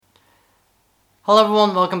Hello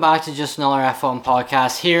everyone, welcome back to just another F1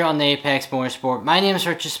 podcast here on the Apex Motorsport. My name is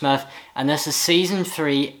Richard Smith and this is Season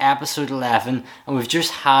 3, Episode 11, and we've just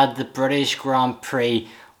had the British Grand Prix.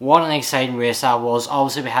 What an exciting race that was.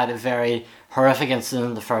 Obviously we had a very horrific incident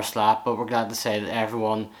in the first lap, but we're glad to say that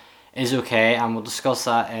everyone is okay, and we'll discuss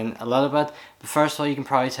that in a little bit. But first of all, you can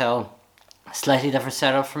probably tell a slightly different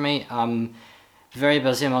setup for me. Very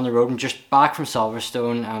busy, I'm on the road, I'm just back from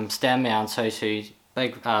Silverstone. Staying my aunt's house, who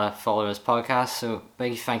big follower of this podcast, so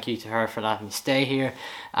big thank you to her for letting me stay here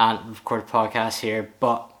and record a podcast here.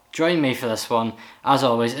 But joining me for this one, as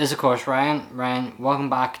always, is of course Ryan. Ryan, welcome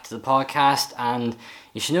back to the podcast, and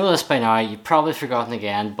you should know this by now, you've probably forgotten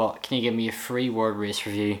again, but can you give me a 3-word race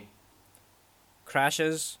review?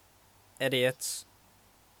 Crashes, idiots,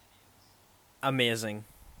 amazing.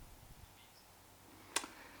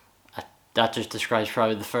 That just describes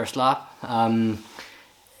probably the first lap.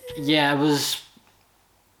 Yeah,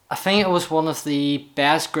 I think it was one of the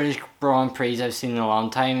best British Grand Prix I've seen in a long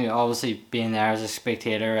time. Obviously, being there as a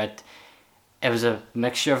spectator, it was a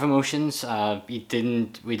mixture of emotions. We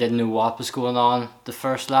didn't know what was going on the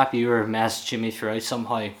first lap. You were messaging me throughout,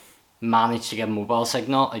 somehow managed to get a mobile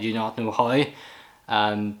signal. I do not know how,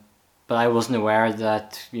 but I wasn't aware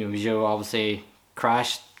that Joe obviously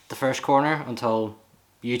crashed the first corner until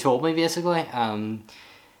you told me, basically.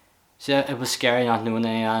 So it was scary not knowing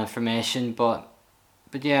any of that information, but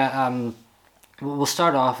yeah, we'll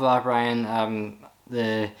start off with that, Ryan.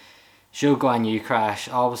 The Zhou Guanyu crash,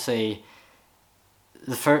 obviously,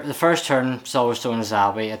 the first turn, Silverstone is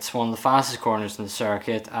Abbey. It's one of the fastest corners in the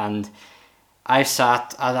circuit, and I've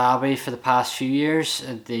sat at Abbey for the past few years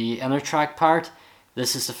at the inner track part.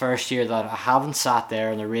 This is the first year that I haven't sat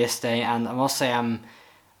there on the race day, and I must say I'm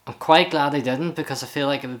quite glad I didn't, because I feel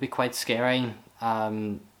like it would be quite scary.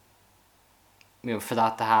 For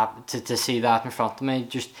that to happen, to see that in front of me.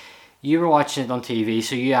 Just, you were watching it on TV,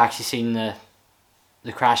 so you actually seen the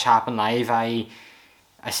crash happen live. I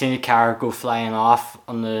seen the car go flying off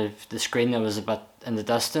on the screen that was a bit in the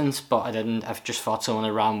distance, but I didn't. I've just thought someone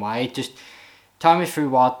had ran wide. Just tell me through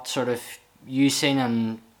what sort of you seen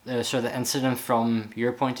and sort of the incident from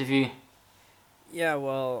your point of view. Yeah,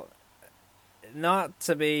 well, not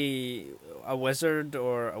to be a wizard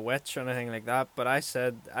or a witch or anything like that, but I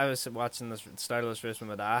was watching this start of this race with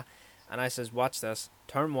my dad, and I says, watch this,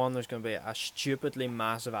 turn 1 there's going to be a stupidly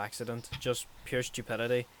massive accident, just pure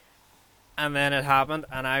stupidity, and then it happened,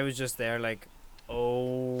 and I was just there like,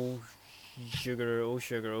 oh sugar, oh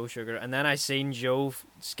sugar, oh sugar, and then I seen Joe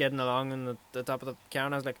skidding along in the top of the car,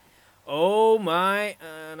 and I was like, oh my,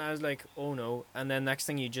 and I was like, oh no, and then next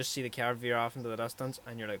thing you just see the car veer off into the distance,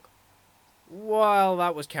 and you're like, well,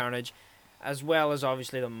 that was carnage, as well as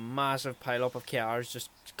obviously the massive pile up of cars just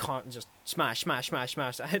smash.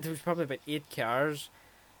 There was probably about 8 cars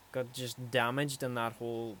got just damaged in that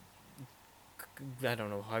whole. I don't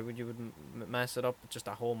know how you would mess it up, but just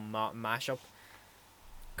a whole mash-up.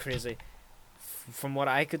 Crazy. From what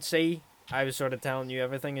I could see, I was sort of telling you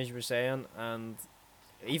everything as you were saying, and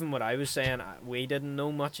even what I was saying, we didn't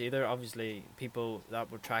know much either. Obviously, people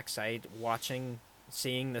that were trackside watching,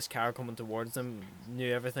 seeing this car coming towards them,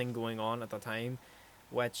 knew everything going on at the time,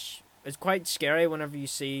 which is quite scary whenever you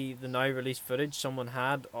see the now released footage someone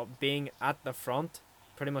had of being at the front,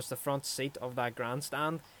 pretty much the front seat of that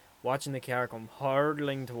grandstand, watching the car come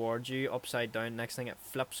hurtling towards you upside down. Next thing, it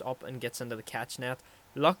flips up and gets into the catch net.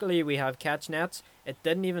 Luckily we have catch nets. It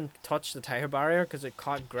didn't even touch the tyre barrier because it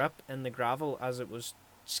caught grip in the gravel as it was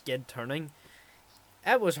skid turning.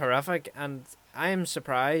 It was horrific, and I am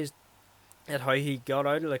surprised at how he got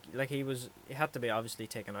out. Like he had to be obviously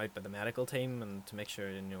taken out by the medical team, and to make sure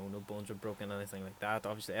no bones were broken, anything like that.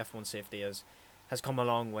 Obviously F1 safety has come a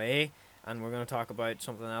long way, and we're going to talk about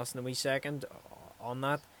something else in a wee second on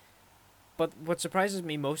that. But what surprises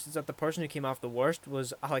me most is that the person who came off the worst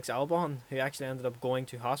was Alex Albon, who actually ended up going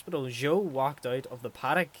to hospital. Joe walked out of the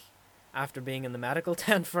paddock after being in the medical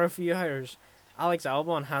tent for a few hours. Alex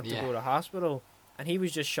Albon had to go to hospital, and he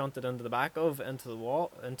was just shunted into the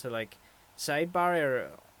wall, into like side barrier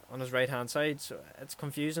on his right hand side, so it's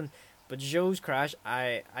confusing. But Joe's crash,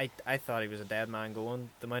 I thought he was a dead man going.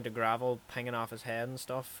 The amount of gravel pinging off his head and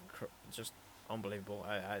stuff, just unbelievable.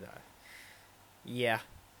 Yeah.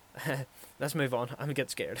 Let's move on. I'm getting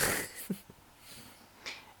scared.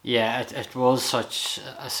 Yeah, it was such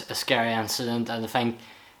a scary incident, and I think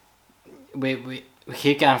we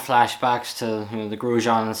keep getting flashbacks to the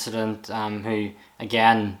Grosjean incident, who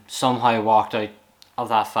again somehow walked out of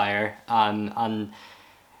that fire, and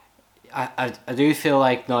I do feel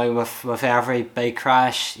like now with every big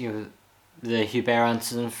crash, the Hubert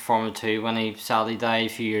incident from Formula 2 when he sadly died a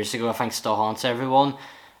few years ago, I think still haunts everyone,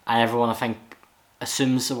 and everyone I think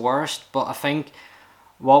assumes the worst, but I think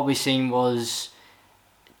what we seen was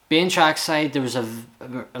being trackside. There was a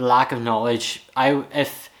lack of knowledge.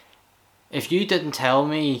 If you didn't tell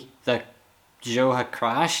me that Joe had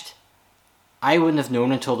crashed, I wouldn't have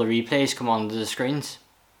known until the replays come onto the screens.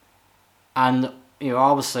 And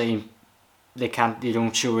obviously they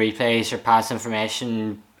don't show replays or pass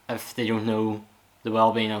information if they don't know the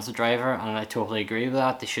well-being of the driver, and I totally agree with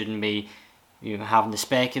that. They shouldn't be having to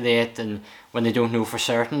speculate and when they don't know for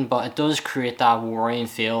certain, but it does create that worrying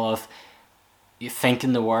feel of you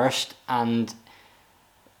thinking the worst, and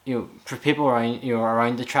for people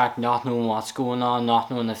around the track not knowing what's going on,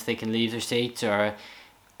 not knowing if they can leave their seats or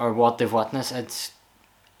what they've witnessed.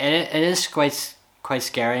 It is quite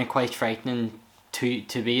scary and quite frightening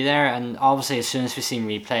to be there. And obviously as soon as we see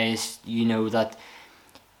replays, that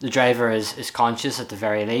the driver is conscious at the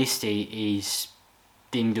very least. He's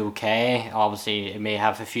deemed okay. Obviously it may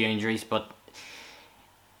have a few injuries, but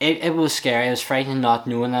it was scary. It was frightening not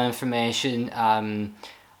knowing that information.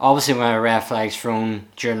 Obviously when a red flag's thrown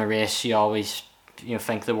during a race, you always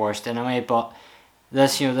think the worst anyway, but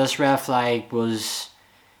this red flag was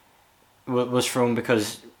thrown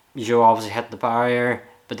because Joe obviously hit the barrier,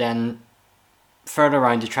 but then further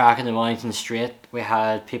around the track in the Wellington Straight, we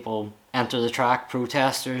had people enter the track,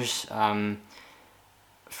 protesters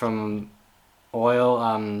from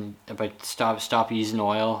oil, about stop using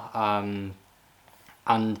oil,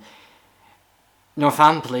 and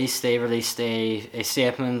Northampton Police, they released a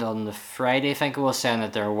statement on the Friday, I think it was, saying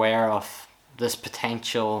that they're aware of this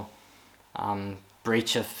potential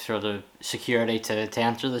breach of sort of security to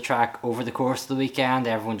enter the track over the course of the weekend.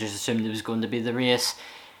 Everyone just assumed it was going to be the race,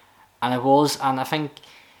 and it was. And I think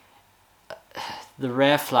the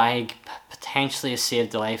red flag potentially has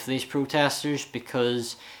saved the life of these protesters,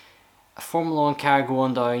 because a Formula 1 car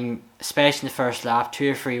going down, especially in the first lap,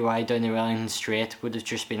 2 or 3 wide down the Wellington Straight, would have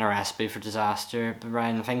just been a recipe for disaster. But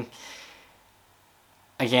Ryan, I think,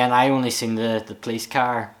 again, I only seen the police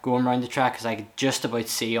car going around the track because I could just about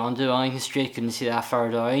see onto Wellington Straight, couldn't see that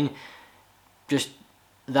far down. Just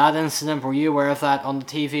that incident, were you aware of that on the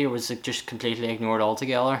TV, or was it just completely ignored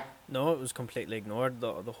altogether? No, it was completely ignored.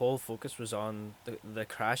 The whole focus was on the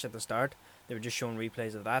crash at the start. They were just showing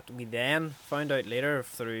replays of that. We then found out later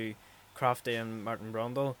through Crofty and Martin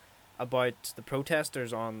Brundle about the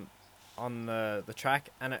protesters on the track,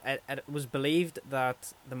 and it was believed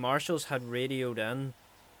that the marshals had radioed in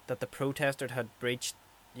that the protester had breached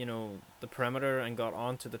the perimeter and got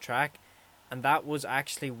onto the track, and that was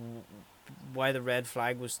actually why the red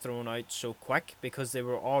flag was thrown out so quick, because they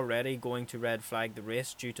were already going to red flag the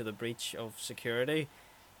race due to the breach of security,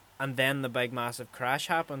 and then the big massive crash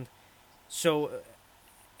happened. So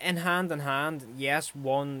in hand, yes,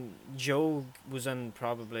 Joe was in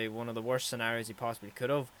probably one of the worst scenarios he possibly could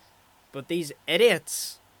have, but these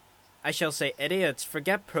idiots, I shall say idiots,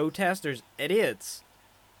 forget protesters, idiots,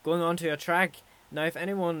 going onto a track. Now if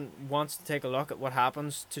anyone wants to take a look at what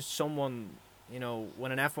happens to someone,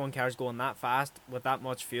 when an F1 car is going that fast with that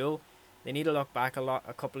much fuel, they need to look back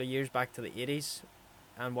a couple of years back to the 80s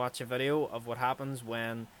and watch a video of what happens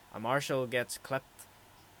when a marshal gets clipped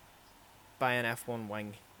by an F1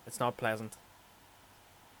 wing. It's not pleasant.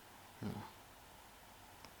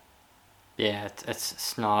 Yeah,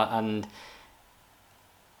 it's not. And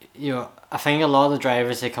I think a lot of the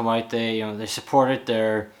drivers, they come out, they supported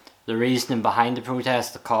the reasoning behind the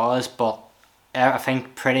protest, the cause, but I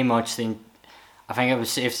think pretty much I think it was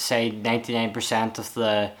safe to say 99% of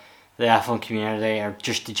the F1 community, or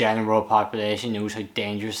just the general population, knows how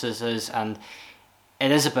dangerous this is, and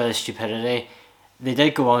it is a bit of stupidity. They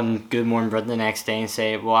did go on Good Morning Britain the next day and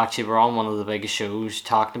say, well, actually, we're on one of the biggest shows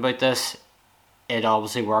talking about this. It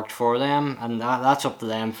obviously worked for them, and that's up to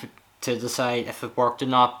them to decide if it worked or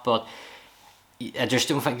not. But I just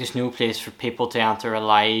don't think there's no place for people to enter a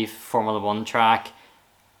live Formula 1 track,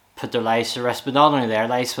 put their lives to risk, but not only their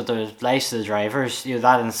lives, but the lives of the drivers.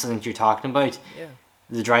 That incident you're talking about, yeah.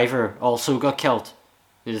 The driver also got killed.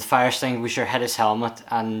 The fire extinguisher hit his helmet,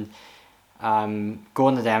 and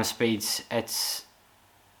going to them speeds, it's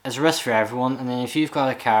a risk for everyone. And then if you've got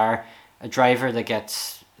a driver that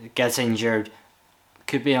gets injured,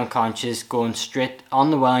 could be unconscious, going straight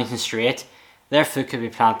on the Wellington Straight, their foot could be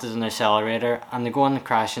planted on the accelerator, and they go on and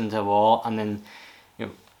crash into a wall, and then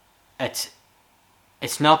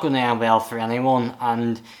it's not going to end well for anyone.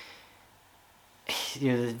 And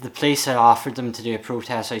the police had offered them to do a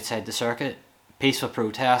protest outside the circuit, peaceful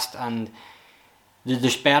protest, and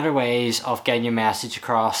there's better ways of getting your message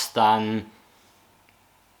across than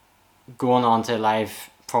going on to a live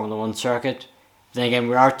Formula 1 circuit. Then again,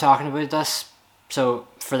 we are talking about this, so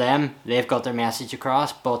for them, they've got their message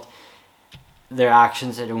across, but their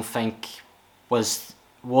actions, I don't think it was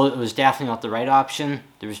definitely not the right option.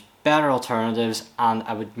 There was better alternatives, and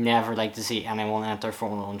I would never like to see anyone enter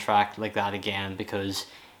Formula 1 track like that again, because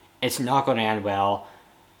it's not going to end well.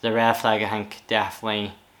 The red flag, I think,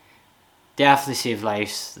 definitely saved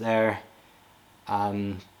lives there,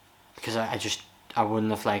 because I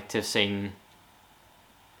wouldn't have liked to have seen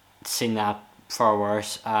that far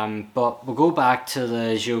worse. But we'll go back to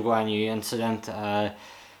the Zhou Guanyu incident,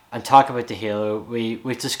 and talk about the halo.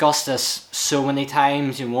 We've discussed this so many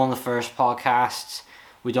times. In one of the first podcasts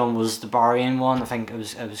we done was the Bahrain one. I think it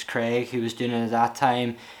was Craig who was doing it at that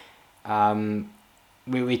time.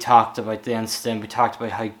 We talked about the incident. We talked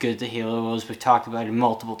about how good the halo was. We've talked about it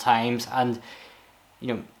multiple times, and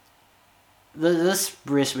this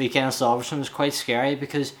race weekend in Silverstone was quite scary,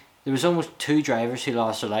 because there was almost 2 drivers who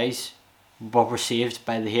lost their lives but were saved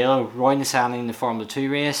by the halo. Roy Nissany in the Formula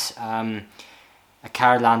 2 race, a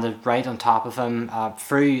car landed right on top of him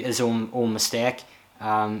through his own mistake.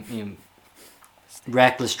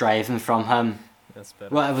 Reckless driving from him. That's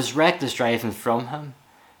better. Well, it was reckless driving from him.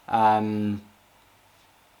 And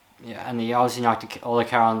he obviously knocked the other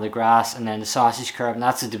car on the grass, and then the sausage curb, and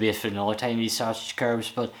that's a debate for another time, these sausage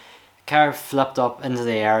curbs, but the car flipped up into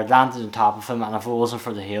the air, landed on top of him, and if it wasn't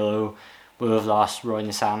for the halo, we would have lost Roy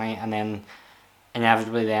Nissany. And then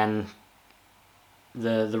inevitably then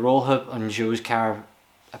the roll hoop on Zhou's car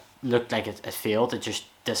looked like it failed. It just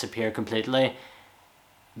disappeared completely.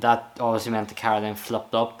 That obviously meant the car then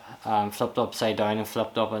flipped upside down and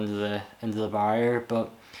flipped up into the barrier. But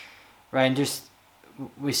Ryan,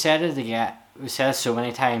 we said it again. We said it so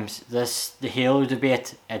many times. The halo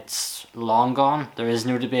debate, it's long gone. There is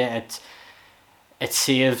no debate. It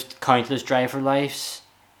saved countless driver lives.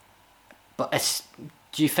 But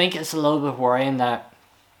do you think it's a little bit worrying that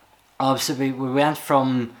obviously we went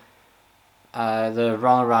from the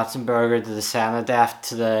Ronald Ratzenberger to the Senna death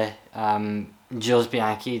to the Jules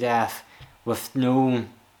Bianchi death with no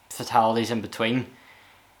fatalities in between?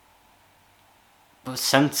 But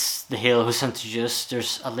since the halo was introduced,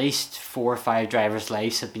 there's at least 4 or 5 drivers'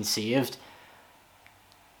 lives have been saved.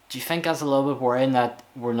 Do you think that's a little bit worrying that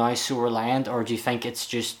we're now so reliant, or do you think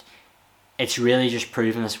it's really just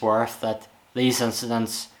proven its worth that these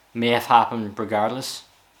incidents may have happened regardless?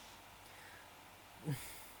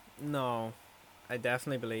 No, I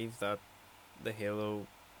definitely believe that the halo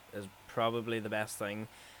is probably the best thing.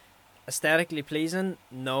 Aesthetically pleasing,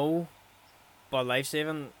 no, but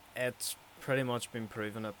life-saving, it's pretty much been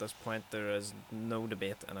proven at this point. There is no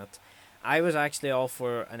debate in it. I was actually all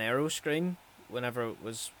for an aero screen whenever it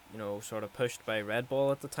was, sort of pushed by Red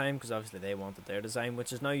Bull at the time, because obviously they wanted their design,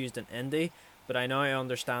 which is now used in Indy, but I now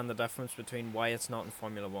understand the difference between why it's not in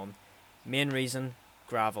Formula 1. Main reason,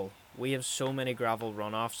 gravel. We have so many gravel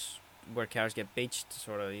runoffs where cars get beached to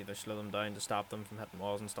sort of either slow them down to stop them from hitting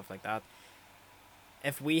walls and stuff like that.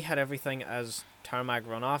 If we had everything as tarmac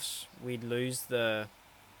runoffs, we'd lose the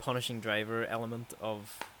punishing driver element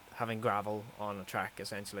of having gravel on a track,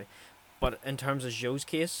 essentially. But in terms of Zhou's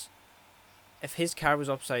case, if his car was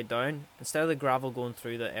upside down, instead of the gravel going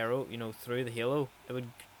through the aero, through the halo, it would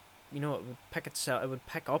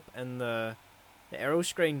pick up in the aero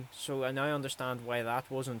screen. So I now understand why that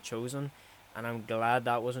wasn't chosen, and I'm glad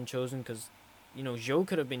that wasn't chosen, because Zhou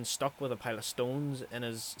could have been stuck with a pile of stones in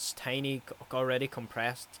his tiny, already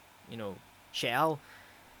compressed, shell.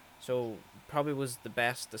 So probably was the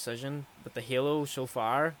best decision. But the halo so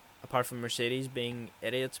far, apart from Mercedes being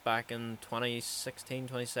idiots back in 2016,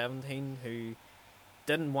 2017, who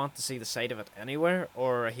didn't want to see the sight of it anywhere,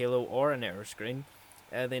 or a halo or an aero screen,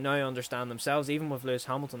 they now understand themselves, even with Lewis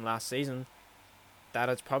Hamilton last season, that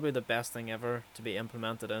it's probably the best thing ever to be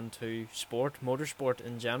implemented into motorsport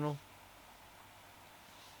in general.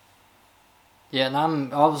 Yeah,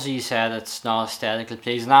 and obviously you said it's not aesthetically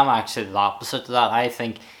pleasing. I'm actually the opposite to that. I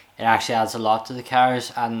think it actually adds a lot to the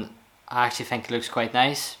cars, and I actually think it looks quite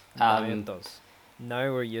nice. It does.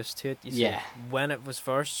 Now we're used to it. You see, when it was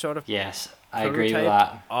first sort of yes, I agree with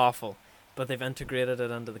that. Awful, but they've integrated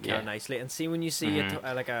it into the car nicely. And see, when you see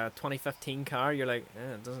like a 2015 car, you're like,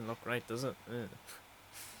 it doesn't look right, does it?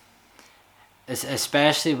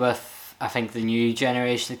 Especially with, I think, the new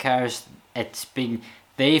generation of cars,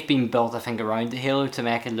 they've been built, I think, around the halo to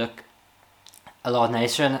make it look a lot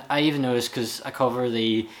nicer. And I even noticed, because I cover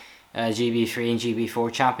the GB3 and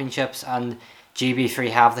GB4 championships, and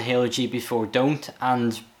GB3 have the halo, GB4 don't,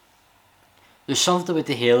 and there's something with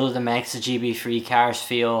the halo that makes the GB3 cars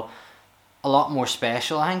feel a lot more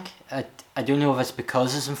special, I think. I don't know if it's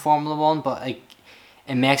because it's in Formula 1, but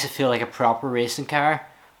it makes it feel like a proper racing car,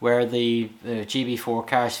 where the GB4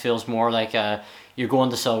 cars feels more like you're going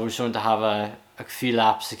to Silverstone to have a a few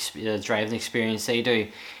laps driving experience they do,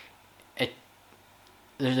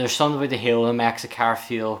 there's something about the hill that makes the car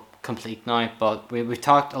feel complete now. But we've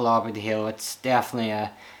talked a lot about the hill. It's definitely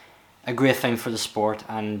a great thing for the sport,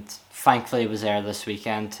 and thankfully it was there this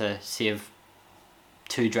weekend to save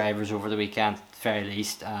two drivers over the weekend at the very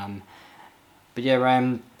least. But yeah,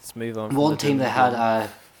 Let's move on. One team that had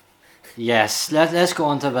yes, let's go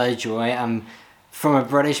on to about joy. From a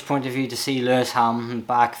British point of view, to see Lewis Hamilton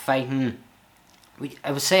back fighting,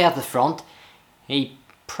 I would say at the front, he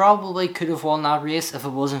probably could have won that race if it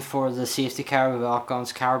wasn't for the safety car with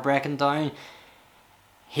Ocon's car breaking down.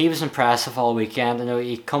 He was impressive all weekend. I know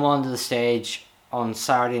he come onto the stage on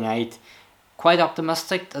Saturday night, quite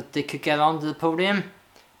optimistic that they could get onto the podium.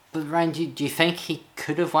 But Ryan, do you think he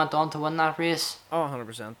could have went on to win that race? Oh,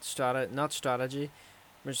 100%. Not strategy.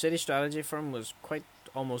 Mercedes' strategy for him was quite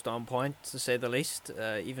almost on point, to say the least.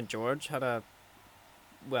 Even George had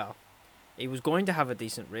he was going to have a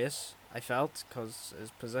decent race, I felt, because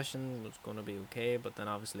his position was going to be okay, but then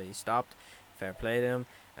obviously he stopped. Fair play to him.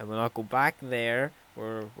 And we'll not go back there.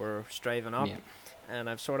 We're striving up. Yeah. And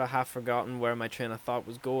I've sort of half forgotten where my train of thought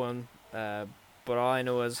was going. But all I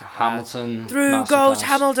know is Hamilton. through goes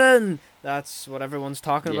Hamilton. That's what everyone's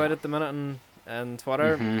talking about Yeah. at the minute and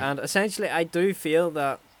Twitter. Mhm. And essentially, I do feel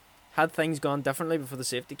that had things gone differently before the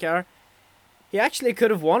safety car, he actually could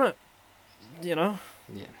have won it. You know.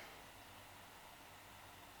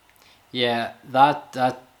 Yeah,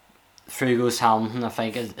 that through goes Hamilton, I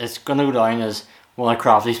think it's going to go down as one of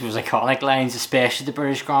Crofty's most iconic lines, especially the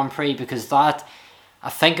British Grand Prix, because that, I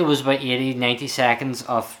think it was about 80-90 seconds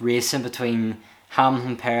of racing between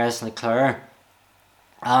Hamilton, Perez and Leclerc.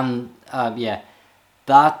 And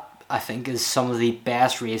that I think is some of the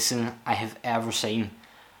best racing I have ever seen,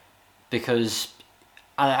 because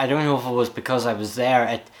I don't know if it was because I was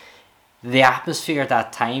there, the atmosphere at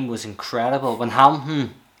that time was incredible. When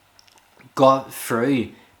Hamilton got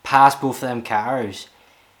through past both of them cars,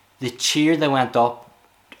 the cheer that went up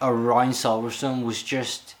around Silverstone was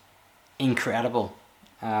just incredible.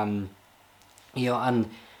 And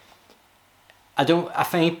I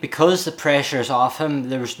think because the pressure is off him,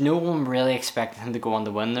 there was no one really expecting him to go on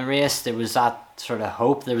to win the race. There was that sort of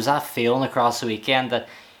hope, there was that feeling across the weekend that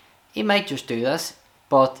he might just do this,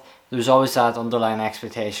 but there was always that underlying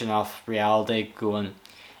expectation of reality going,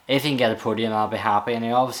 if he can get a podium, I'll be happy, and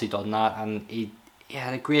he obviously done that, and he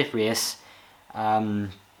had a great race.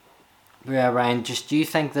 Ryan, do you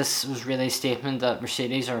think this was really a statement that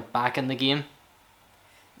Mercedes are back in the game?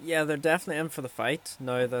 Yeah, they're definitely in for the fight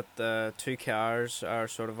now that the two cars are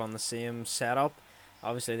sort of on the same setup.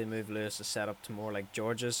 Obviously, they moved Lewis's setup to more like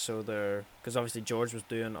George's, because obviously George was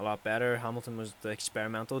doing a lot better. Hamilton was the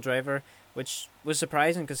experimental driver, which was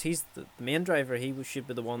surprising because he's the main driver. Should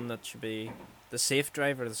be the one that should be the safe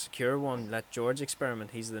driver, the secure one. Let George experiment.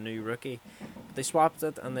 He's the new rookie. But they swapped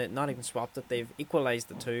it, and they not even swapped it. They've equalised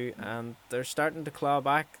the two, and they're starting to claw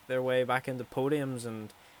back their way back into podiums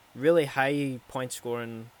and really high point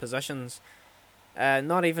scoring positions.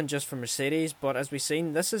 Not even just for Mercedes, but as we've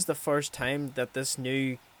seen, this is the first time that this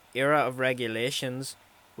new era of regulations,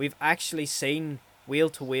 we've actually seen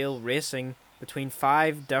wheel-to-wheel racing between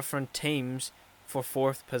 5 different teams for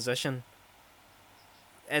 4th position.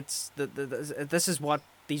 It's this is what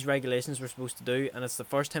these regulations were supposed to do, and it's the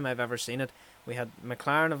first time I've ever seen it. We had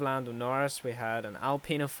McLaren of Lando Norris, we had an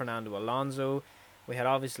Alpine of Fernando Alonso, we had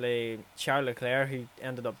obviously Charles Leclerc, who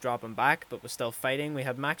ended up dropping back but was still fighting. We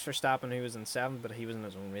had Max Verstappen, who was in 7th, but he was in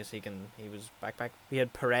his own race. He was back. We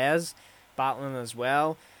had Perez battling as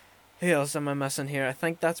well. Who else am I missing here? I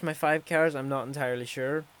think that's my 5 cars. I'm not entirely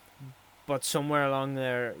sure, but somewhere along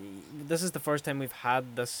there, this is the first time we've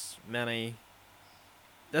had this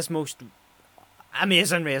most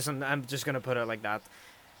amazing racing. I'm just gonna put it like that,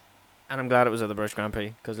 and I'm glad it was at the British Grand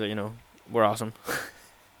Prix because we're awesome.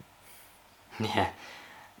 Yeah,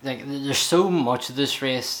 like there's so much of this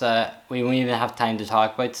race that we won't even have time to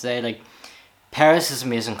talk about today. Like Perez's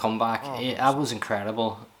amazing comeback, that was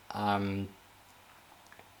incredible. I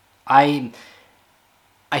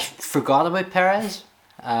forgot about Perez.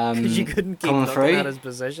 Because you couldn't keep looking at his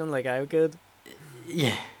position like I could.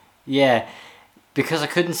 Yeah, because I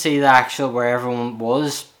couldn't see the actual where everyone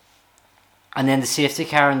was, and then the safety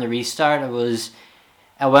car and the restart.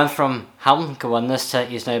 It went from Hamilton could win this to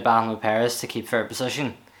he's now battling with Perez to keep third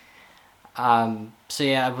position. So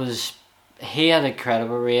yeah, he had an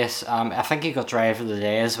incredible race. I think he got driver of the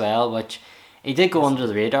day as well, which he did go under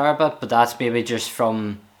the radar a bit, but that's maybe just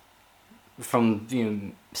from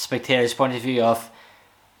spectators' point of view of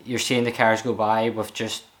you're seeing the cars go by with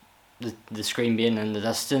just the screen being in the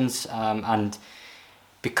distance, and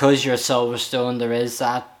because you're at Silverstone, there is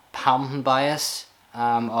that Hamilton bias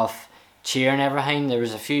of cheering everything. There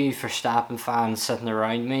was a few Verstappen fans sitting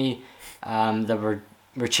around me that were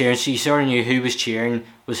cheering, so you sort of knew who was cheering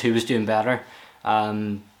was who was doing better.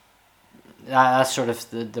 That's sort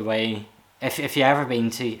of the way. If you ever been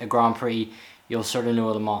to a Grand Prix, you'll sort of know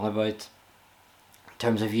what I'm on about. In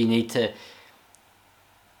terms of you need to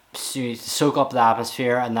soak up the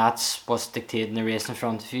atmosphere, and that's what's dictating the race in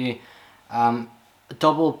front of you.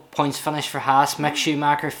 Double points finish for Haas. Mick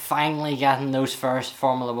Schumacher finally getting those first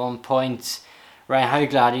Formula 1 points. Right, how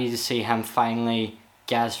glad are you to see him finally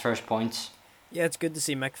get his first points? Yeah, it's good to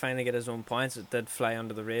see Mick finally get his own points. It did fly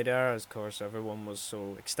under the radar, as of course everyone was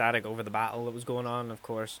so ecstatic over the battle that was going on. Of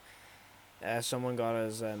course, someone got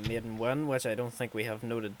his maiden win, which I don't think we have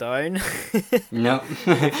noted down. No.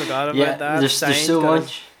 We forgot about that. There's so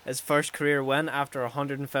much. His first career win after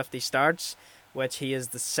 150 starts, which he is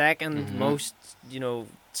the second most,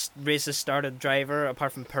 races started driver,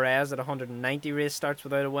 apart from Perez at 190 race starts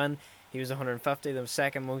without a win. He was 150, the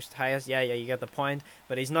second most highest. Yeah, you get the point.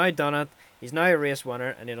 But he's now done it. He's now a race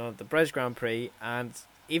winner, and at the British Grand Prix. And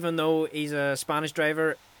even though he's a Spanish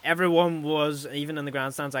driver, everyone was, even in the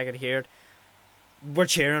grandstands, I could hear it. We're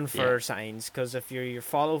cheering for Sainz, because if you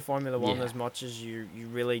follow Formula 1 as much as you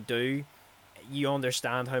really do, you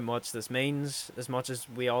understand how much this means, as much as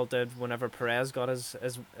we all did whenever Perez got his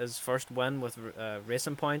first win with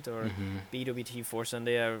Racing Point or BWT Force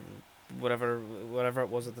India, whatever it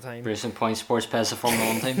was at the time. Racing Point Sports Pesa Formula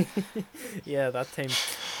 1 team. Yeah, that team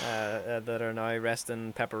that are now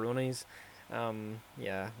resting pepperonis.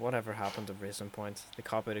 Whatever happened to Racing Point? They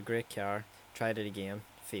copied a great car, tried it again,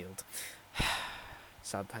 failed.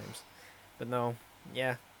 Sad times. But no,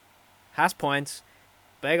 has points,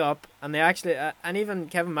 big up, and they actually and even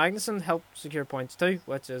Kevin Magnussen helped secure points too,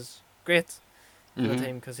 which is great for the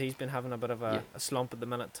team, because he's been having a bit of a slump at the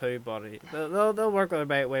minute too, but they'll work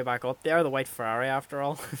their way back up. They are the white Ferrari after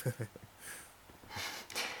all.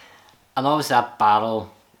 And always that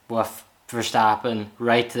battle with Verstappen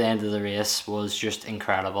right to the end of the race was just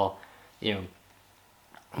incredible.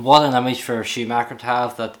 What an image for Schumacher to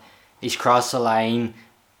have, that he's crossed the line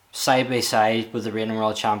side by side with the reigning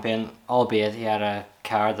world champion, albeit he had a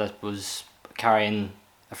car that was carrying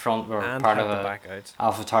a front or and part of a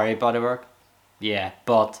AlphaTauri bodywork. Yeah,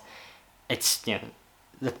 but it's the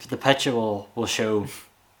picture will show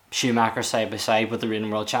Schumacher side by side with the reigning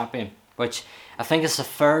world champion, which I think is the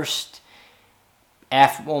first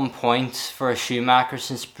F1 points for a Schumacher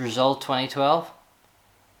since Brazil 2012.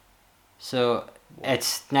 So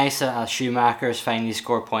it's nice that Schumacher has finally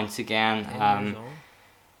scored points again.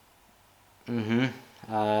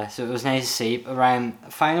 So it was nice to see. Around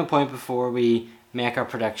final point before we make our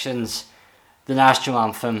predictions, the national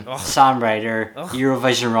anthem, Sam Ryder,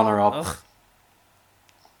 Eurovision runner-up.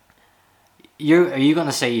 Are you going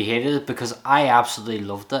to say you hated it? Because I absolutely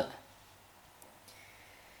loved it.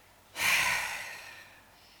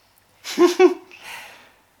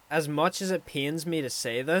 As much as it pains me to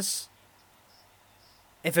say this,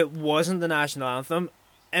 if it wasn't the national anthem,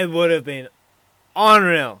 it would have been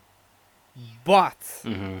unreal. But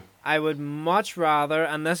I would much rather,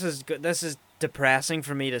 and this is depressing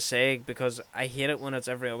for me to say because I hate it when it's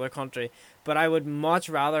every other country, but I would much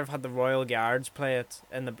rather have had the Royal Guards play it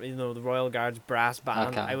in the Royal Guards brass band.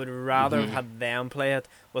 Okay. I would rather have had them play it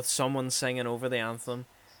with someone singing over the anthem.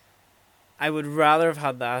 I would rather have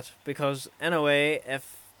had that, because in a way,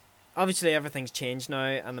 if obviously everything's changed now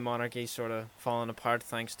and the monarchy's sort of fallen apart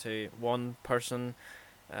thanks to one person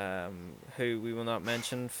who we will not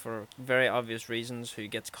mention for very obvious reasons, who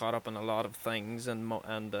gets caught up in a lot of things, and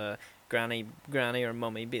granny or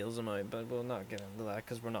mummy bails him out, but we'll not get into that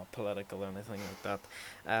because we're not political or anything like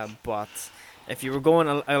that. But if you were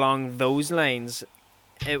going along those lines,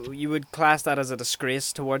 you would class that as a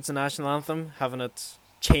disgrace towards the national anthem, having it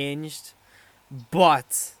changed.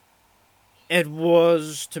 But it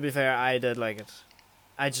was, to be fair, I did like it.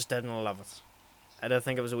 I just didn't love it. I did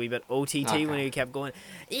think it was a wee bit OTT when he kept going,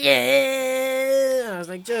 yeah! And I was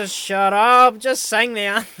like, just shut up, just sing the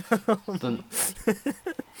anthem.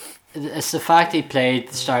 It's the fact he played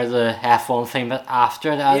the start of the F1 thing, but after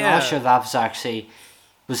it, I'm not sure that was actually...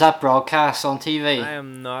 Was that broadcast on TV? I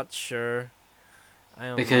am not sure.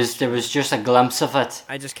 Because there was just a glimpse of it.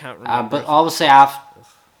 I just can't remember. But obviously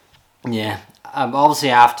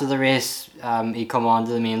after the race, he come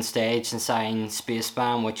onto the main stage and signed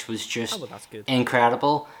Spaceman, which was just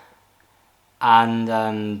incredible.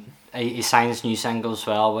 And he signed his new single as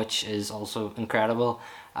well, which is also incredible.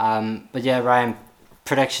 But yeah, Ryan,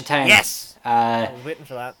 prediction time. Yes! I was waiting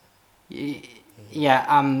for that. Yeah,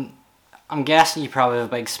 I'm guessing you probably have a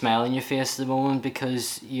big smile on your face at the moment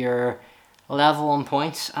because you're level on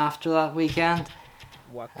points after that weekend.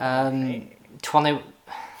 What? 20,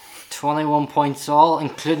 21 points all,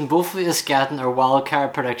 including both of us getting our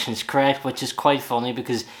wildcard predictions correct, which is quite funny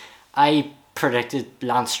because I predicted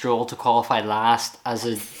Lance Stroll to qualify last as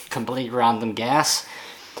a complete random guess.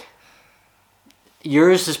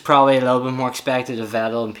 Yours is probably a little bit more expected of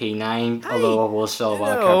Vettel and P9, although it was still a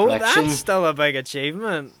wildcard prediction. That's still a big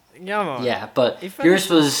achievement. Come on. Yeah, but yours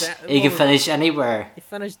was he could finish anywhere. He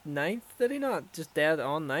finished 9th, did he not? Just dead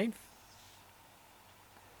on 9th?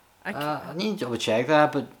 I need to double check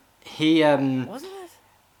that, but he wasn't it?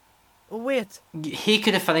 Oh wait. He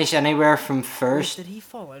could have finished anywhere from first. Wait, did he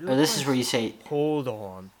fall out? This is where you say. Hold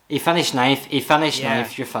on. He finished 9th. He finished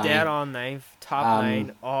 9th. You're fine. Dead on 9th, top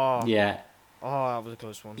 9. Oh. Yeah. Oh, that was a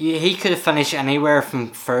close one. He could have finished anywhere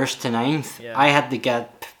from first to 9th. Yeah. I had to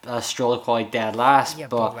get Stroll quite dead last, yeah,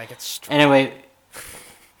 but like it's anyway.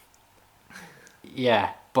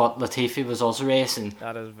 Yeah, but Latifi was also racing.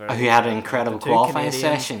 That is very. Who had an incredible qualifying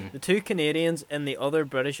session. The two Canadians in the other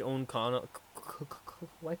British-owned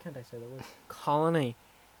why can't I say the word? Colony,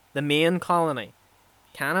 the main colony.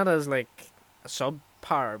 Canada's like a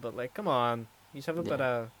subpower, but like, come on, you have a bit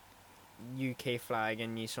of UK flag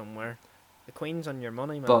in you somewhere. The Queen's on your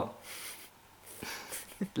money, man. But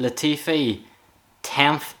Latifi,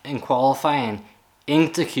 10th in qualifying,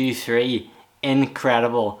 into Q3,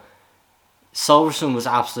 incredible. Silverstone was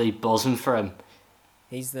absolutely buzzing for him.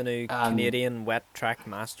 He's the new Canadian wet track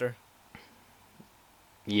master.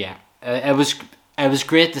 Yeah, it was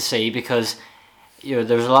great to see because there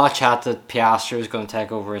was a lot of chat that Piastri was going to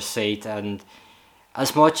take over his seat, and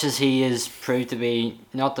as much as he is proved to be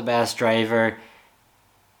not the best driver,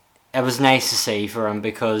 it was nice to see for him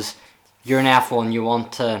because you're in F1, you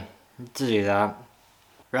want to do that.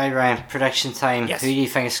 Right, Ryan, prediction time. Yes. Who do you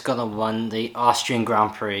think is going to win the Austrian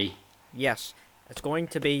Grand Prix? Yes, it's going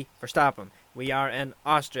to be Verstappen. We are in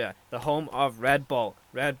Austria, the home of Red Bull.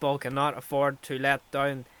 Red Bull cannot afford to let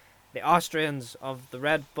down the Austrians of the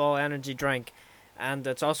Red Bull energy drink. And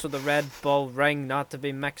it's also the Red Bull ring, not to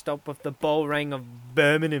be mixed up with the Bull ring of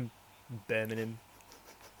Birmingham. Birmingham.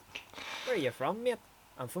 Where are you from, mate?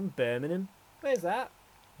 I'm from Birmingham. Where's that?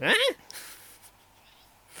 Huh?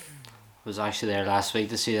 Was actually there last week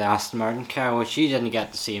to see the Aston Martin car, which you didn't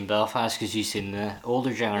get to see in Belfast because you seen the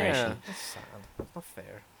older generation. Yeah, that's sad. That's not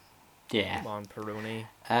fair. Yeah. Come on, Peroni.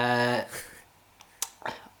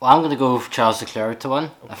 Well, I'm going to go for Charles Leclerc to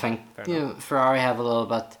win. Okay, I think Ferrari have a little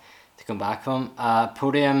bit to come back from.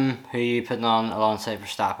 Podium, who are you putting on alongside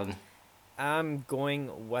Verstappen? I'm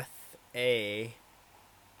going with a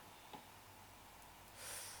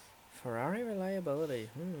Ferrari reliability.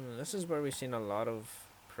 This is where we've seen a lot of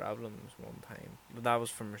problems one time. But that was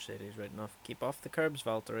from Mercedes, right enough. Keep off the curbs,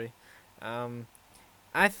 Valtteri.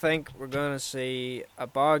 I think we're going to see a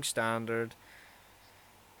bog standard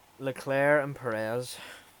Leclerc and Perez.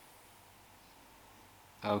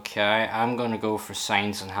 Okay, I'm going to go for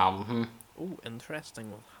Sainz and Hamilton. Oh,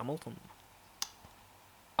 interesting with Hamilton.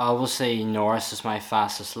 I will say Norris is my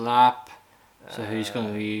fastest lap. So who's going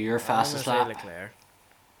to be your fastest lap? Leclerc.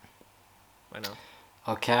 Why not?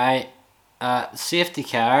 Okay. Safety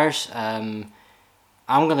cars. I'm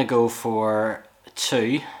going to go for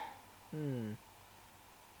 2.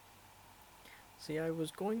 See, I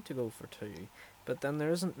was going to go for 2, but then there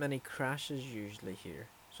isn't many crashes usually here.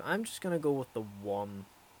 So I'm just going to go with the 1.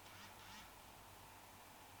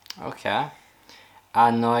 Okay.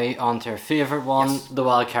 And now on to our favourite one, the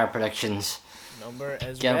wildcard predictions. Number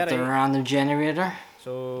is Get ready. up the random generator.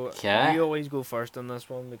 So you always go first on this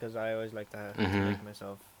one because I always like to make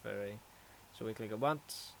myself very... So we click it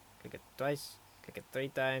once, click it twice, click it 3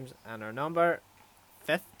 times, and our number,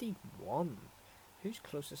 51. Who's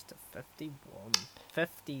closest to 51?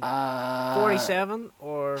 47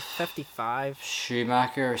 or 55?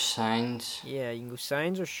 Schumacher or Sainz? Yeah, you can go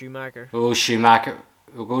Sainz or Schumacher. Oh, Schumacher.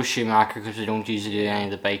 We'll go Schumacher because we don't usually do any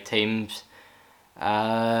of the big teams.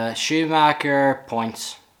 Schumacher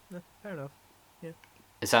points. Fair enough. Yeah.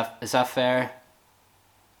 Is that fair?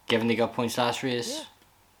 Given they got points last race? Yeah.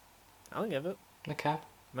 I'll give it. Okay.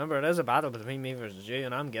 Remember, it is a battle between me versus you,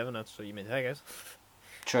 and I'm giving it, so you may take it.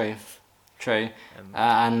 True.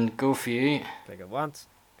 And go for you. Click it once,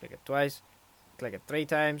 click it twice, click it 3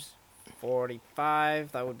 times.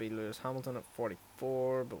 45. That would be Lewis Hamilton at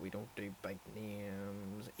 44, but we don't do big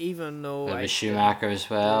names. Even though Maybe I Schumacher as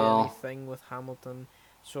well. Anything with Hamilton,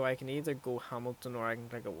 so I can either go Hamilton or I can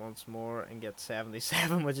click it once more and get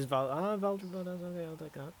 77, which is Valtteri Bottas. Okay,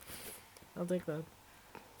 I'll take that.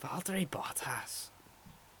 Valtteri Bottas.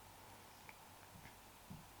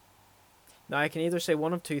 Now I can either say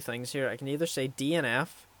one of 2 things here. I can either say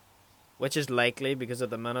DNF, which is likely because at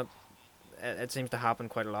the minute it seems to happen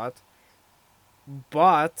quite a lot.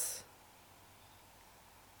 But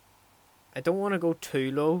I don't want to go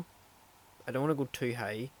too low. I don't want to go too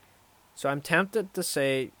high. So I'm tempted to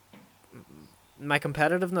say, my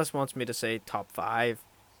competitiveness wants me to say top 5,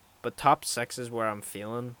 but top 6 is where I'm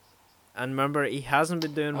feeling. And remember, he hasn't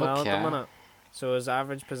been doing well at the minute. So his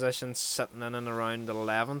average position's sitting in and around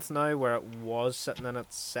 11th now, where it was sitting in at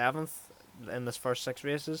 7th in his first 6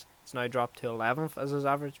 races. It's now dropped to 11th as his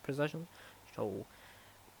average position. So,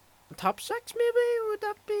 top 6 maybe? Would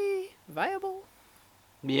that be viable?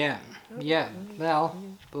 Yeah. Well,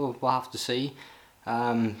 we'll have to see.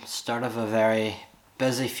 Start of a very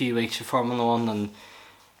busy few weeks for Formula One,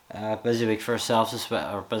 and busy week for ourselves as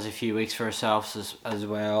well, or busy few weeks for ourselves as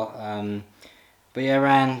well. But yeah,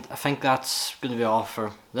 Ryan, I think that's going to be all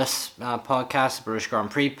for this podcast, the British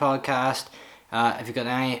Grand Prix podcast. Have you got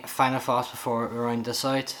any final thoughts before we round this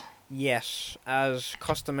out? Yes, as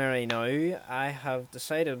customary now, I have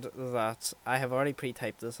decided that I have already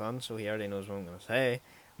pre-typed this on, so he already knows what I'm going to say.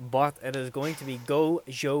 But it is going to be Go,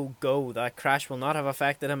 Zhou, Go. That crash will not have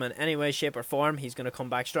affected him in any way, shape, or form. He's going to come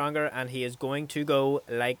back stronger, and he is going to go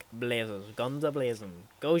like blazes. Guns a-blazing.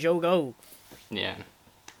 Go, Zhou, go.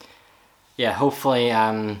 Yeah, hopefully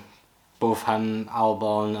both him,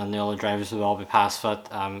 Albon, and the other drivers will all be past fit.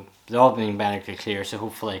 They're all being medically clear, so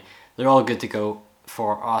hopefully they're all good to go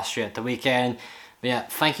for Austria at the weekend. But yeah,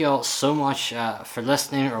 thank you all so much for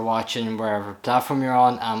listening or watching wherever platform you're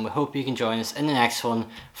on, and we hope you can join us in the next one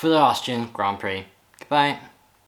for the Austrian Grand Prix. Goodbye.